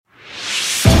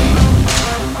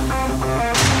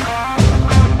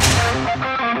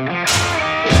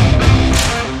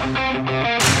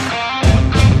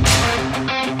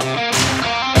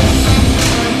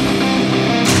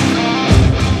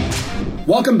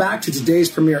Welcome back to today's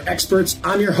Premier Experts.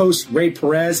 I'm your host, Ray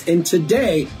Perez, and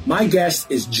today my guest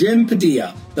is Jim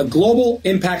Padilla, the Global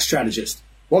Impact Strategist.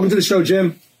 Welcome to the show,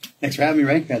 Jim. Thanks for having me,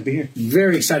 Ray. Glad to be here.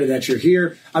 Very excited that you're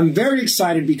here. I'm very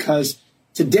excited because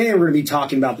today we're going to be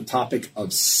talking about the topic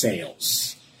of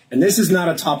sales. And this is not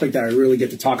a topic that I really get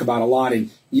to talk about a lot,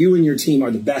 and you and your team are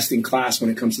the best in class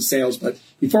when it comes to sales. But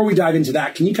before we dive into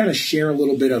that, can you kind of share a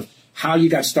little bit of how you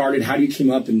got started, how you came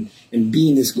up and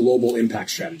being this global impact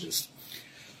strategist?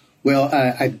 Well,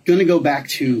 I'm going to go back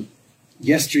to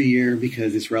yesteryear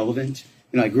because it's relevant.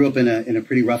 I grew up in a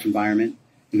pretty rough environment,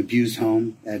 an abused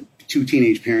home. I had two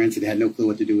teenage parents that had no clue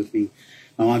what to do with me.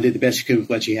 My mom did the best she could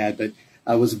with what she had, but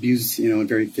I was abused, in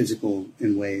very physical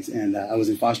in ways. And I was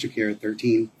in foster care at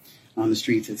 13, on the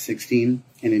streets at 16,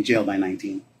 and in jail by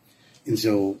 19. And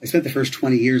so I spent the first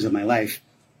 20 years of my life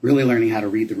really learning how to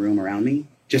read the room around me,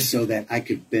 just so that I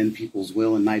could bend people's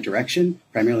will in my direction,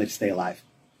 primarily to stay alive.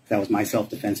 That was my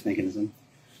self-defense mechanism.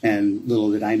 And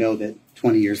little did I know that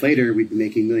 20 years later, we'd be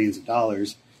making millions of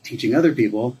dollars teaching other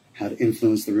people how to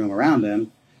influence the room around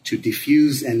them, to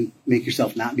diffuse and make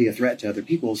yourself not be a threat to other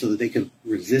people so that they could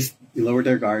resist, lower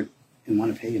their guard, and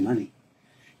want to pay you money.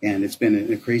 And it's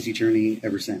been a crazy journey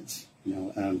ever since.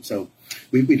 So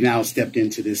we've now stepped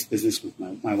into this business with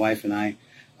my wife and I,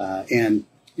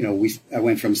 I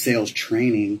went from sales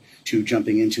training to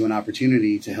jumping into an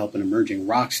opportunity to help an emerging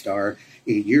rock star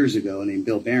 8 years ago named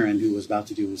Bill Barron, who was about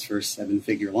to do his first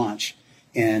 7-figure launch.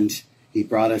 And he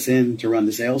brought us in to run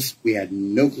the sales. We had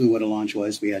no clue what a launch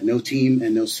was. We had no team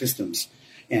and no systems.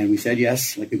 And we said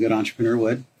yes, like a good entrepreneur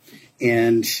would.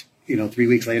 And, 3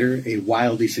 weeks later, a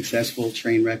wildly successful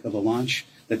train wreck of a launch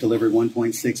that delivered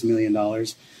 $1.6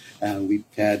 million. We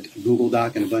had a Google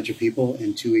Doc and a bunch of people.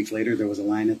 And 2 weeks later, there was a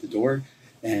line at the door.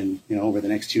 And, over the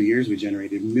next 2 years, we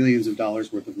generated millions of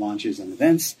dollars worth of launches and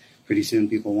events. Pretty soon,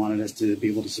 people wanted us to be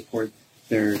able to support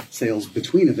their sales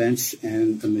between events,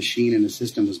 and a machine and a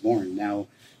system was born. Now,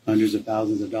 hundreds of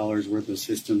thousands of dollars worth of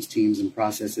systems, teams, and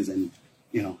processes, and,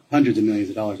 hundreds of millions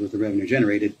of dollars worth of revenue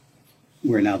generated.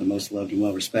 We're now the most loved and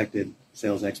well-respected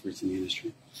sales experts in the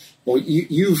industry. Well,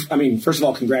 first of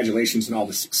all, congratulations on all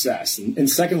the success. And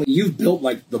secondly, you've built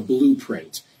like the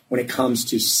blueprint when it comes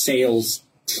to sales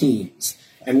teams.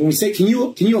 And when we say, can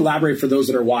you elaborate for those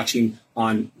that are watching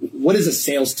on what is a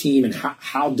sales team and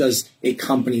how does a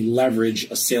company leverage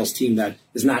a sales team that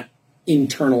is not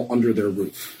internal under their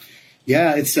roof?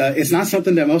 Yeah, it's not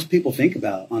something that most people think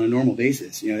about on a normal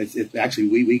basis. It's actually,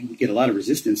 we get a lot of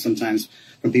resistance sometimes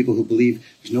from people who believe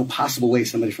there's no possible way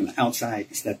somebody from the outside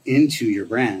can step into your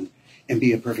brand and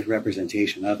be a perfect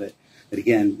representation of it. But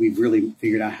again, we've really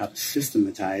figured out how to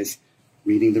systematize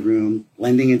reading the room,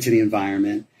 blending into the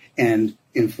environment, and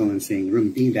influencing the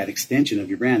room, being that extension of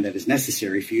your brand that is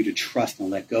necessary for you to trust and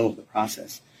let go of the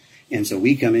process. And so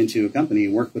we come into a company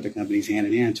and work with the companies hand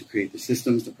in hand to create the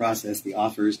systems, the process, the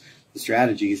offers, the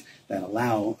strategies that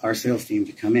allow our sales team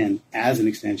to come in as an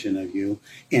extension of you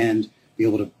and be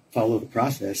able to follow the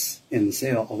process in the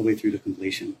sale all the way through to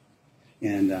completion.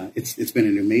 And it's been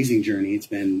an amazing journey. It's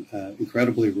been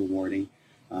incredibly rewarding.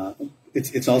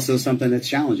 It's also something that's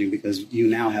challenging because you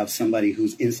now have somebody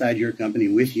who's inside your company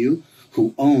with you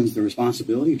who owns the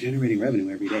responsibility of generating revenue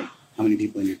every day. How many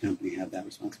people in your company have that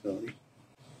responsibility?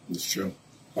 That's true.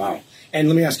 Wow. And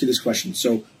let me ask you this question.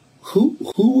 So who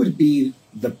would be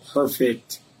the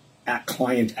perfect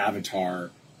client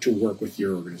avatar to work with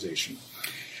your organization?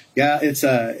 Yeah, it's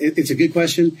a good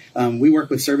question. We work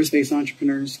with service-based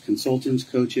entrepreneurs, consultants,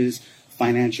 coaches,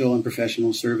 financial and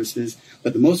professional services.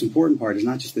 But the most important part is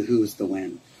not just the who, it's the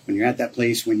when. When you're at that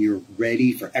place, when you're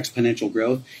ready for exponential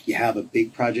growth, you have a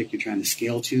big project you're trying to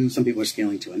scale to. Some people are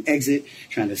scaling to an exit,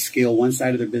 trying to scale one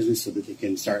side of their business so that they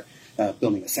can start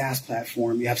building a SaaS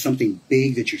platform. You have something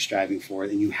big that you're striving for,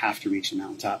 and you have to reach the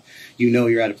mountaintop.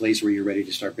 You're at a place where you're ready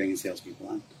to start bringing salespeople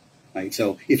on. Right?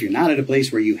 So if you're not at a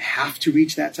place where you have to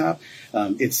reach that top,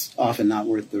 it's often not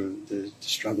worth the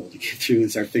struggle to get through and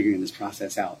start figuring this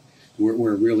process out.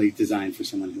 We're really designed for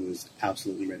someone who is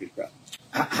absolutely ready to grow.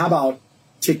 How about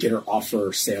ticket or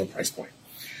offer sale price point?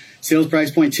 Sales price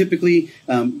point, typically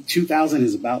 $2,000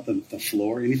 is about the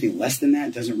floor. Anything less than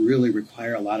that doesn't really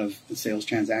require a lot of sales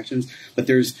transactions, but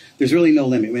there's really no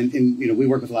limit. And we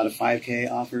work with a lot of 5K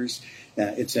offers,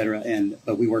 et cetera,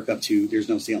 but we work up to, there's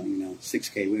no ceiling,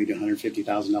 $6K. We do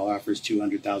 $150,000 offers,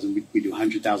 $200,000. We do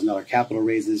 $100,000 capital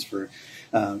raises for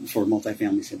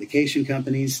multifamily syndication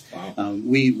companies. Wow.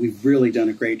 We've really done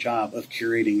a great job of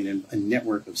curating a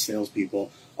network of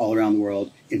salespeople all around the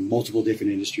world in multiple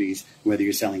different industries, whether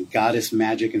you're selling goddess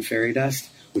magic and fairy dust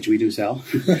which we do sell,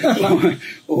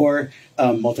 or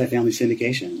multifamily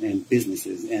syndication and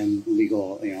businesses and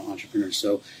legal entrepreneurs.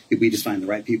 So if we just find the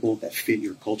right people that fit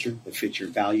your culture, that fit your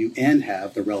value, and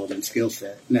have the relevant skill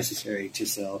set necessary to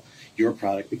sell your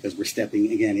product, because we're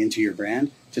stepping, again, into your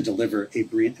brand to deliver a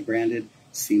branded,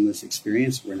 seamless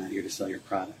experience. We're not here to sell your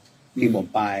product. People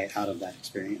buy out of that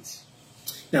experience.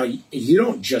 Now, you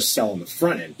don't just sell on the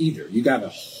front end either. You got a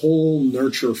whole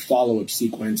nurture follow-up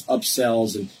sequence,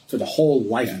 upsells, and for the whole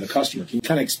life of the customer. Can you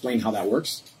kind of explain how that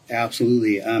works?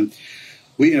 Absolutely.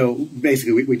 We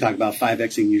talk about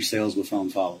 5Xing your sales with phone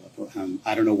follow-up.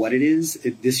 I don't know what it is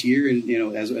this year, and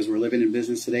as we're living in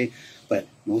business today, but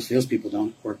most salespeople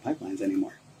don't work pipelines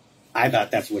anymore. I thought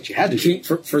that's what you had to do.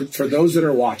 For those that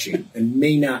are watching and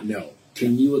may not know,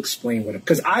 can you explain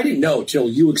because I didn't know till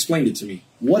you explained it to me.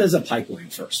 What is a pipeline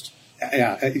first?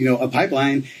 Yeah, a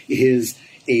pipeline is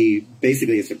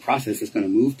basically it's a process that's going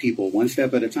to move people one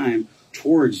step at a time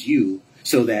towards you,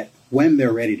 so that when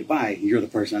they're ready to buy, you're the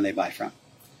person they buy from.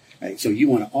 Right? So you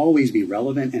want to always be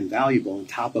relevant and valuable and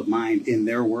top of mind in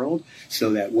their world,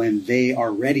 so that when they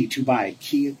are ready to buy,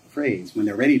 key phrase, when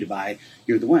they're ready to buy,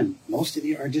 you're the one. Most of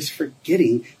you are just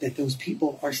forgetting that those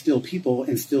people are still people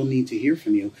and still need to hear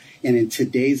from you. And in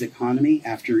today's economy,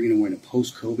 after, we're in a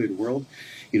post-COVID world,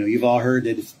 you've all heard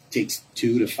that it takes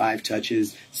 2 to 5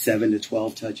 touches, 7 to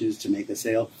 12 touches to make a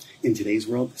sale. In today's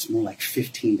world, it's more like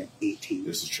 15 to 18.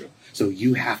 This is true. So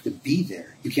you have to be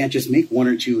there. You can't just make 1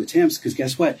 or 2 attempts, because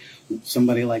guess what?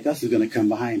 Somebody like us is going to come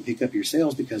by and pick up your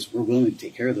sales, because we're willing to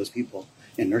take care of those people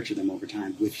and nurture them over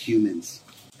time with humans.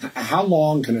 How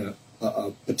long can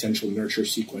a potential nurture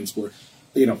sequence where,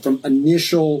 from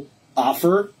initial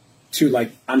offer to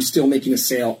I'm still making a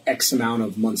sale X amount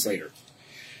of months later?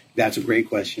 That's a great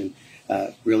question.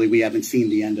 Really, we haven't seen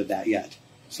the end of that yet.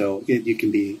 So it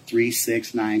can be 3,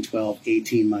 6, 9, 12,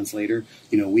 18 months later.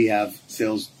 We have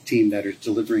sales team that are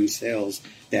delivering sales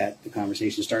that the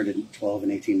conversation started 12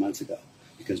 and 18 months ago,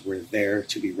 because we're there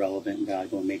to be relevant and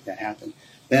valuable and make that happen.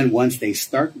 Then once they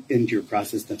start into your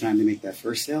process, the time they make that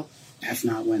first sale, that's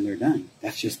not when they're done.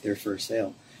 That's just their first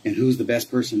sale. And who's the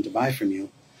best person to buy from you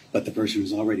but the person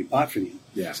who's already bought from you?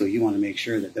 Yeah. So you want to make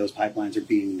sure that those pipelines are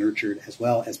being nurtured, as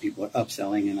well as people are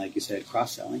upselling and, like you said,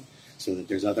 cross-selling, so that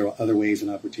there's other ways and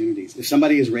opportunities. If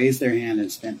somebody has raised their hand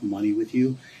and spent money with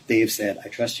you, they have said, I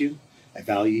trust you, I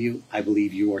value you, I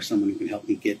believe you are someone who can help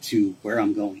me get to where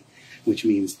I'm going, which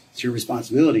means it's your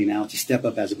responsibility now to step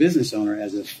up as a business owner,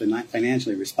 as a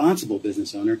financially responsible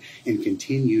business owner, and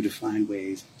continue to find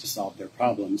ways to solve their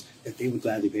problems that they would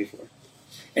gladly pay for.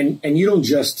 And you don't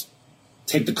just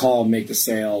take the call, make the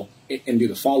sale, and do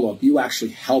the follow-up. You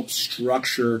actually help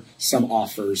structure some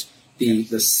offers, the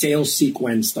sales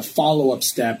sequence, the follow-up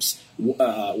steps.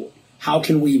 How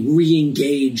can we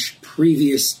re-engage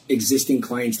previous existing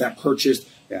clients that purchased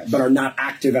but are not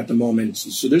active at the moment?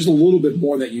 So there's a little bit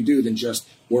more that you do than just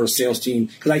we're a sales team.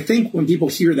 Because I think when people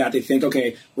hear that, they think,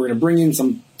 okay, we're going to bring in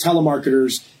some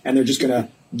telemarketers and they're just going to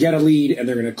get a lead and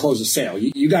they're going to close a sale.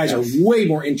 You guys are way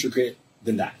more intricate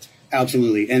than that.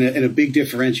 Absolutely. And a big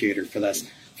differentiator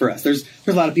for us. There's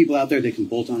a lot of people out there that can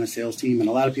bolt on a sales team, and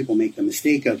a lot of people make the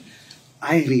mistake of,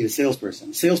 I need a salesperson.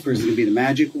 A salesperson can be the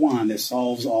magic wand that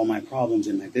solves all my problems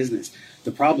in my business.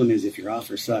 The problem is, if your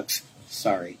offer sucks,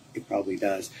 sorry, it probably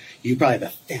does. You probably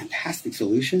have a fantastic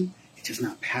solution. It's just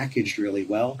not packaged really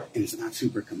well, and it's not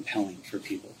super compelling for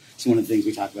people. So one of the things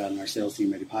we talk about in our Sales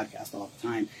Team Ready podcast all the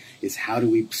time is, how do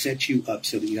we set you up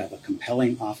so that you have a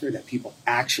compelling offer that people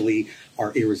actually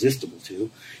are irresistible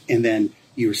to, and then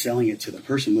you're selling it to the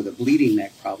person with a bleeding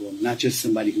neck problem, not just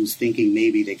somebody who's thinking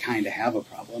maybe they kind of have a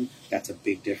problem. That's a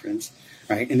big difference,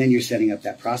 right? And then you're setting up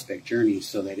that prospect journey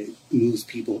so that it moves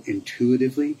people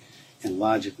intuitively and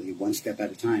logically, one step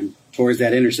at a time, towards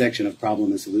that intersection of problem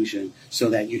and solution,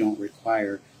 so that you don't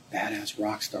require badass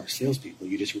rock star salespeople.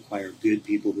 You just require good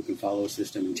people who can follow a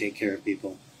system and take care of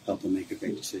people, help them make a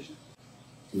great decision.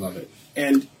 Love it.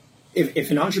 And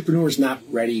if an entrepreneur is not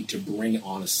ready to bring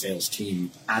on a sales team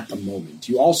at the moment,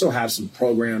 you also have some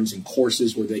programs and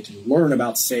courses where they can learn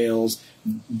about sales,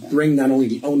 bring not only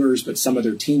the owners, but some of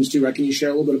their teams too. Can you share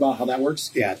a little bit about how that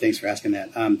works? Yeah, thanks for asking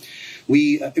that.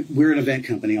 We're an event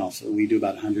company also. We do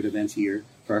about 100 events a year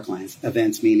for our clients.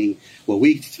 Events meaning, what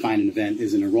we define an event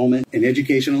is an enrollment and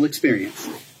educational experience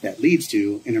that leads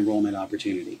to an enrollment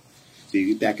opportunity. So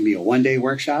that can be a one-day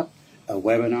workshop, a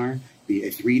webinar, be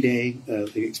a 3-day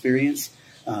experience,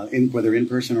 whether in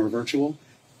person or virtual.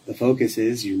 The focus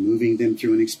is you're moving them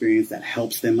through an experience that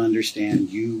helps them understand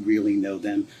you really know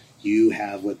them, you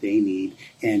have what they need,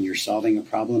 and you're solving a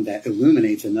problem that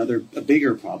illuminates a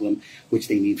bigger problem which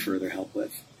they need further help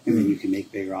with. and then you can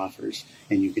make bigger offers,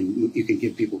 and you can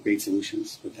give people great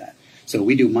solutions with that. So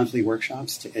we do monthly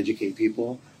workshops to educate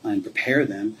people and prepare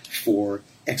them for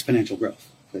exponential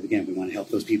growth. But again, we want to help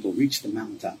those people reach the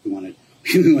mountaintop. We want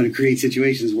to create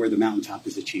situations where the mountaintop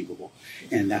is achievable,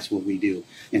 and that's what we do.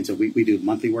 And so we do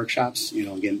monthly workshops.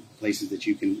 Again, places that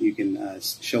you can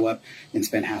show up and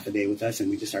spend half a day with us, and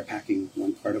we just start packing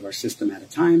one part of our system at a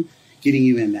time, getting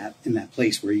you in that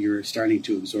place where you're starting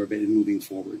to absorb it and moving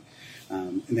forward.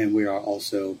 And then we are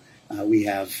also we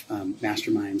have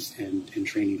masterminds and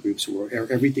training groups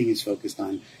where everything is focused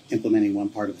on implementing one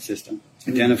part of the system,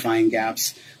 identifying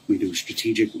gaps. We do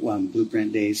strategic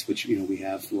blueprint days, which we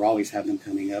always have them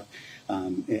coming up.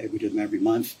 We do them every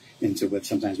month, and so but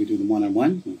sometimes we do them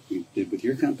one-on-one, like we did with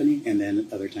your company, and then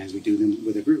other times we do them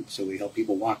with a group. So we help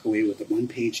people walk away with a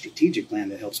one-page strategic plan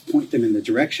that helps point them in the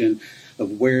direction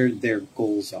of where their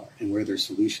goals are and where their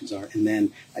solutions are, and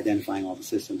then identifying all the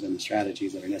systems and the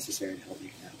strategies that are necessary to help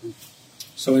make it happen.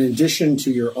 So in addition to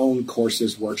your own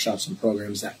courses, workshops, and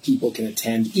programs that people can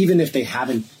attend, even if they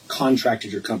haven't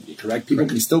contracted your company, correct? People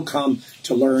can still come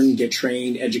to learn, get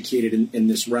trained, educated in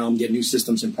this realm, get new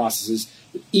systems and processes,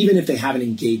 even if they haven't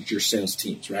engaged your sales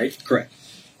teams, right? Correct.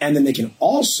 And then they can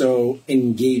also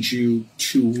engage you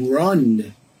to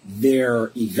run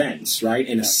their events, right?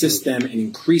 And assist them in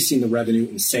increasing the revenue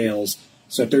and sales.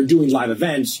 So if they're doing live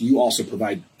events, you also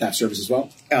provide that service as well?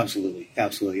 Absolutely.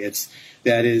 That's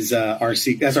our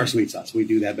sweet sauce. We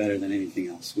do that better than anything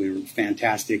else. We're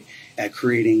fantastic at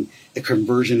creating a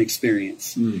conversion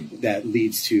experience that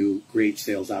leads to great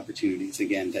sales opportunities.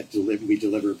 Again, we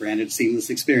deliver a branded, seamless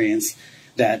experience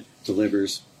that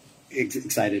delivers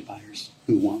excited buyers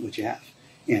who want what you have.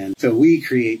 And so we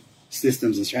create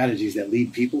systems and strategies that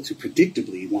lead people to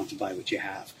predictably want to buy what you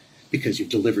have because you've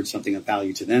delivered something of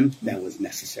value to them that was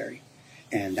necessary.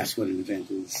 And that's what an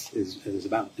event is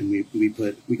about. And we can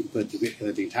put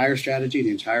the entire strategy, the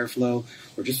entire flow,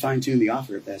 or just fine tune the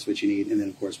offer if that's what you need. And then,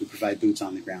 of course, we provide boots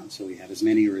on the ground. So we have as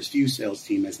many or as few sales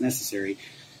team as necessary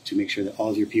to make sure that all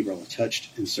of your people are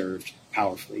touched and served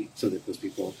powerfully so that those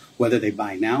people, whether they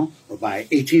buy now or buy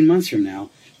 18 months from now,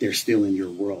 they're still in your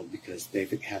world because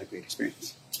they've had a great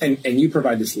experience. And you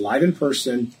provide this live in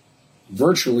person,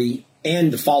 virtually,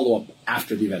 and the follow-up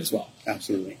after the event as well.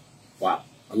 Absolutely. Wow.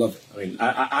 I love it. I mean,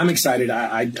 I'm excited.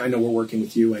 I know we're working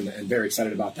with you and very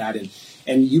excited about that.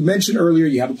 And you mentioned earlier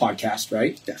you have a podcast,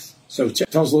 right? Yes. So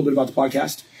tell us a little bit about the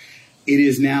podcast. It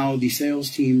is now the Sales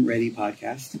Team Ready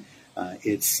podcast.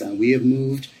 We have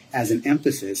moved as an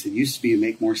emphasis. It used to be a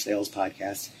Make More Sales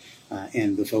podcast,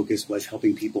 and the focus was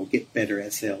helping people get better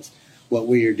at sales. What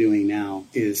we are doing now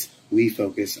is we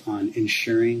focus on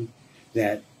ensuring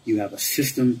that you have a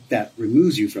system that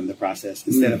removes you from the process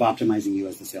instead of optimizing you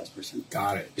as the salesperson.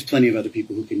 Got it. There's plenty of other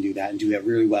people who can do that and do that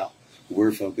really well.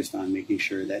 We're focused on making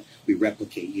sure that we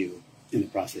replicate you in the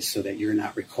process so that you're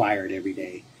not required every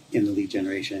day in the lead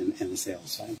generation and the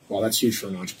sales side. Well, that's huge for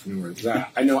an entrepreneur. Because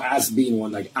I know as being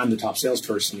one, like I'm the top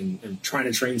salesperson and trying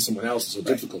to train someone else is so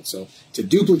difficult. So to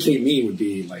duplicate me would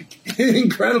be like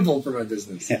incredible for my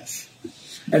business. Yes.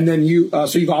 And then you've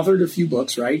authored a few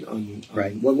books, right?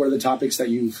 Right. What were the topics that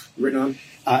you've written on?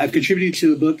 I've contributed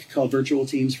to a book called Virtual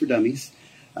Teams for Dummies,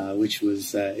 which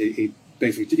was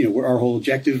basically, our whole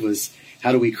objective was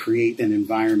how do we create an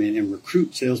environment and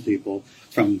recruit salespeople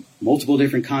from multiple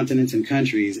different continents and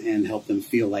countries and help them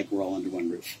feel like we're all under one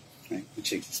roof, right?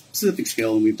 Which takes a specific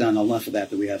skill, and we've done enough of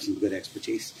that we have some good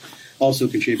expertise. Also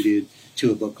contributed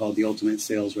to a book called The Ultimate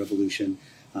Sales Revolution,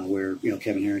 where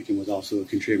Kevin Harrington was also a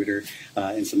contributor,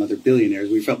 and some other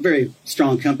billionaires. We felt very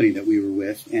strong company that we were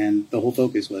with, and the whole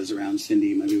focus was around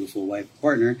Cindy, my beautiful wife and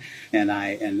partner, and I,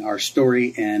 and our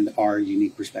story and our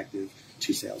unique perspective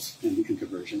to sales and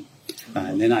conversion.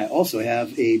 And then I also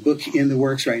have a book in the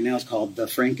works right now. It's called The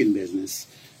Franken Business.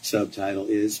 Subtitle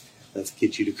is Let's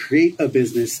Get You to Create a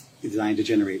Business Designed to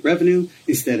Generate Revenue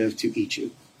Instead of to Eat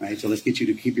You. Right? So let's get you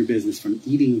to keep your business from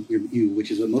eating you,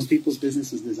 which is what most people's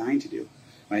business is designed to do.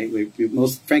 Right?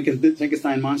 Most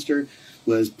Frankenstein monster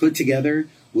was put together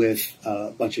with a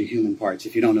bunch of human parts.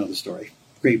 If you don't know the story,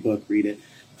 great book, read it,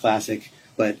 classic.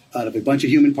 But out of a bunch of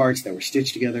human parts that were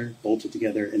stitched together, bolted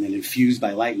together, and then infused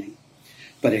by lightning.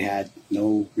 But it had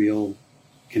no real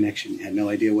connection. It had no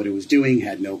idea what it was doing.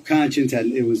 Had no conscience.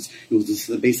 It was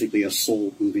just basically a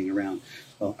soul moving around.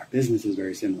 Well, our business is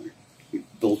very similar. We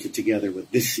bolted together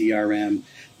with this CRM,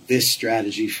 this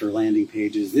strategy for landing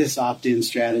pages, this opt-in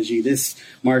strategy, this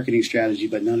marketing strategy,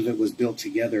 but none of it was built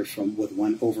together with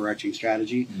one overarching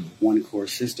strategy, one core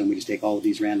system. We just take all of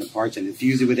these random parts and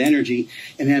infuse it with energy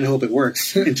and then hope it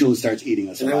works until it starts eating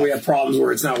us alive. And then we have problems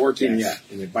where it's not working yet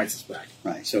and it bites us back.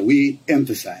 Right. So we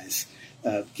emphasize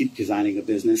keep designing a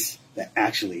business that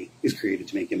actually is created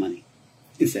to make you money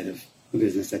instead of a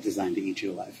business that's designed to eat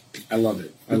you alive. I love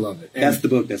it. I love it. And that's the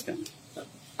book that's coming.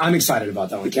 I'm excited about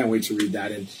that one. I can't wait to read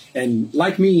that. And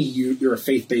like me, you're a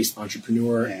faith-based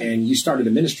entrepreneur, and you started a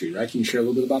ministry, right? Can you share a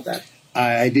little bit about that?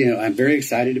 I do. I'm very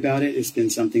excited about it. It's been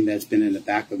something that's been in the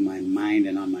back of my mind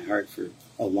and on my heart for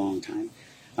a long time.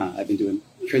 I've been doing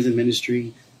prison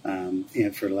ministry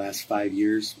for the last 5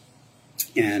 years.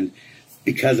 And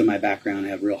because of my background, I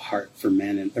have a real heart for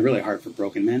men and a really heart for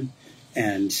broken men.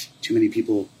 And too many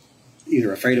people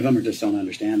either afraid of them or just don't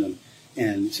understand them.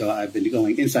 And so I've been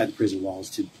going inside the prison walls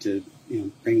to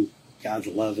bring God's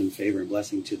love and favor and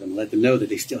blessing to them, let them know that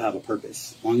they still have a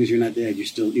purpose. As long as you're not dead,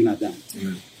 you're not done.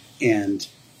 Amen. And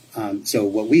so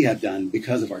what we have done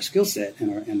because of our skill set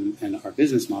and our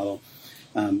business model,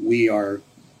 we are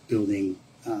building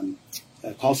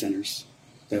call centers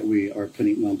that we are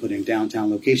putting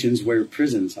downtown locations where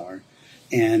prisons are,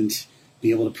 and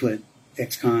be able to put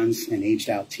ex-cons and aged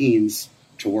out teens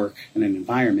to work in an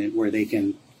environment where they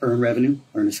can earn revenue,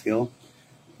 earn a skill.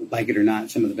 Like it or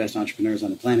not, some of the best entrepreneurs on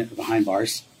the planet are behind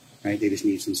bars, right? They just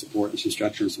need some support and some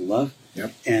structure and some love.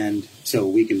 Yep. And so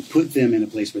we can put them in a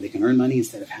place where they can earn money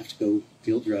instead of have to go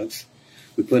deal drugs.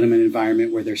 We put them in an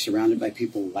environment where they're surrounded by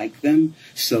people like them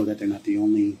so that they're not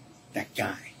that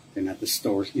guy. They're not the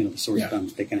source bum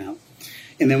sticking out.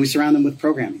 And then we surround them with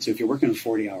programming. So if you're working a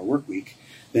 40-hour work week,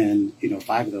 then,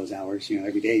 5 of those hours,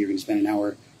 every day you're going to spend an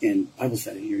hour in Bible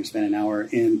study. You're going to spend an hour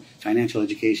in financial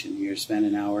education. You're going to spend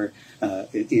an hour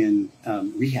in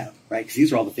rehab, right? Because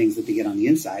these are all the things that they get on the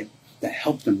inside that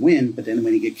help them win. But then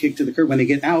when they get kicked to the curb, when they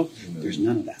get out, there's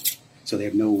none of that. So they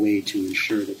have no way to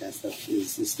ensure that stuff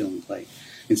is still in play.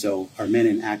 And so our Men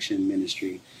in Action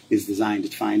ministry is designed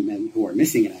to find men who are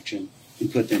missing in action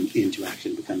and put them into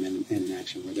action, become men in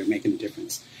action, where they're making a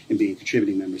difference and being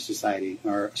contributing members to society.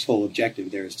 Our sole objective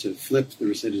there is to flip the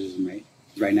recidivism rate.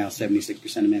 Right now,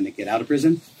 76% of men that get out of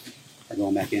prison are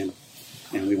going back in,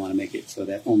 and we want to make it so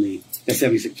that only that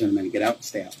 76% of men that get out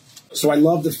stay out. So I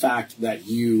love the fact that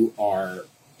you are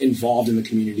involved in the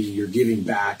community, you're giving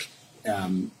back.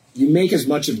 You make as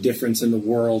much of a difference in the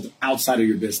world outside of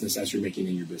your business as you're making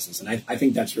in your business. And I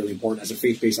think that's really important. As a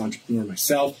faith-based entrepreneur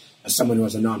myself, as someone who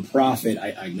has a nonprofit,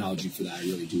 I acknowledge you for that. I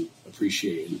really do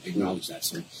appreciate and acknowledge that.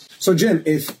 So Jim,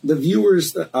 if the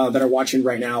viewers that are watching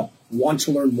right now want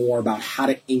to learn more about how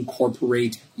to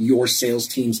incorporate your sales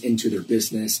teams into their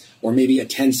business, or maybe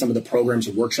attend some of the programs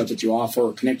or workshops that you offer,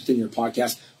 or connect within your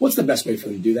podcast, what's the best way for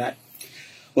them to do that?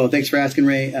 Well, thanks for asking,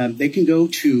 Ray. They can go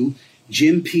to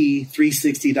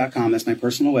jimp360.com. That's my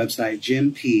personal website,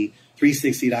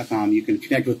 jimp360.com. You can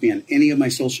connect with me on any of my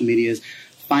social medias,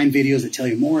 find videos that tell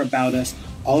you more about us,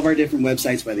 all of our different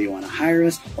websites, whether you want to hire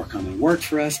us or come and work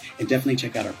for us, and definitely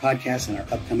check out our podcasts and our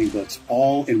upcoming books,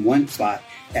 all in one spot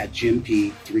at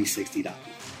jimp360.com.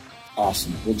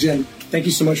 Awesome. Well, Jim, thank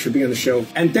you so much for being on the show.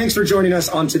 And thanks for joining us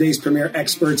on today's Premier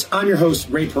Experts. I'm your host,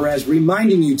 Ray Perez,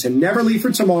 reminding you to never leave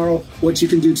for tomorrow what you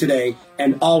can do today,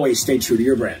 and always stay true to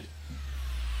your brand.